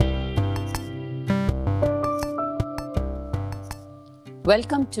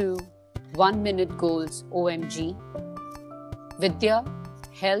Welcome to 1 Minute Goals OMG. Vidya,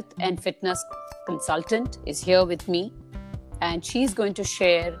 health and fitness consultant, is here with me, and she's going to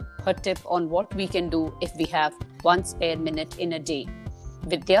share her tip on what we can do if we have one spare minute in a day.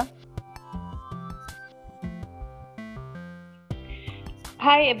 Vidya?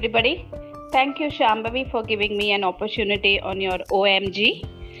 Hi everybody. Thank you Shambhavi for giving me an opportunity on your OMG.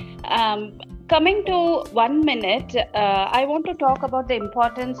 Coming to 1 minute, I want to talk about the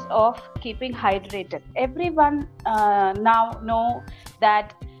importance of keeping hydrated. Everyone now know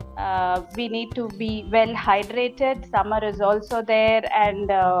that we need to be well hydrated. Summer is also there,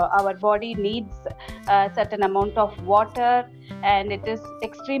 and our body needs a certain amount of water, and it is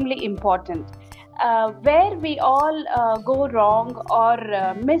extremely important. Where we all go wrong or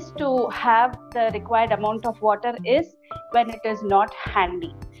miss to have the required amount of water is when it is not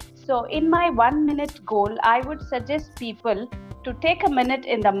handy. So in my 1 minute goal, I would suggest people to take a minute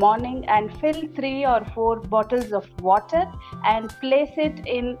in the morning and fill 3 or 4 bottles of water and place it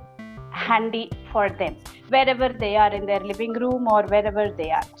in handy for them wherever they are, in their living room or wherever they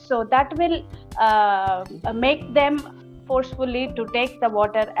are. So that will make them forcefully to take the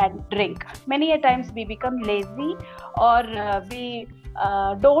water and drink. Many a times we become lazy, or we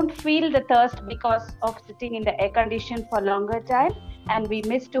don't feel the thirst because of sitting in the air condition for longer time, and we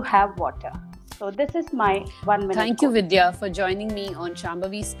miss to have water. So this is my 1 minute Thank goal. you, Vidya, for joining me on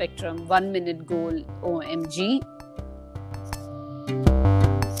Shambhavi Spectrum 1 Minute Goal OMG.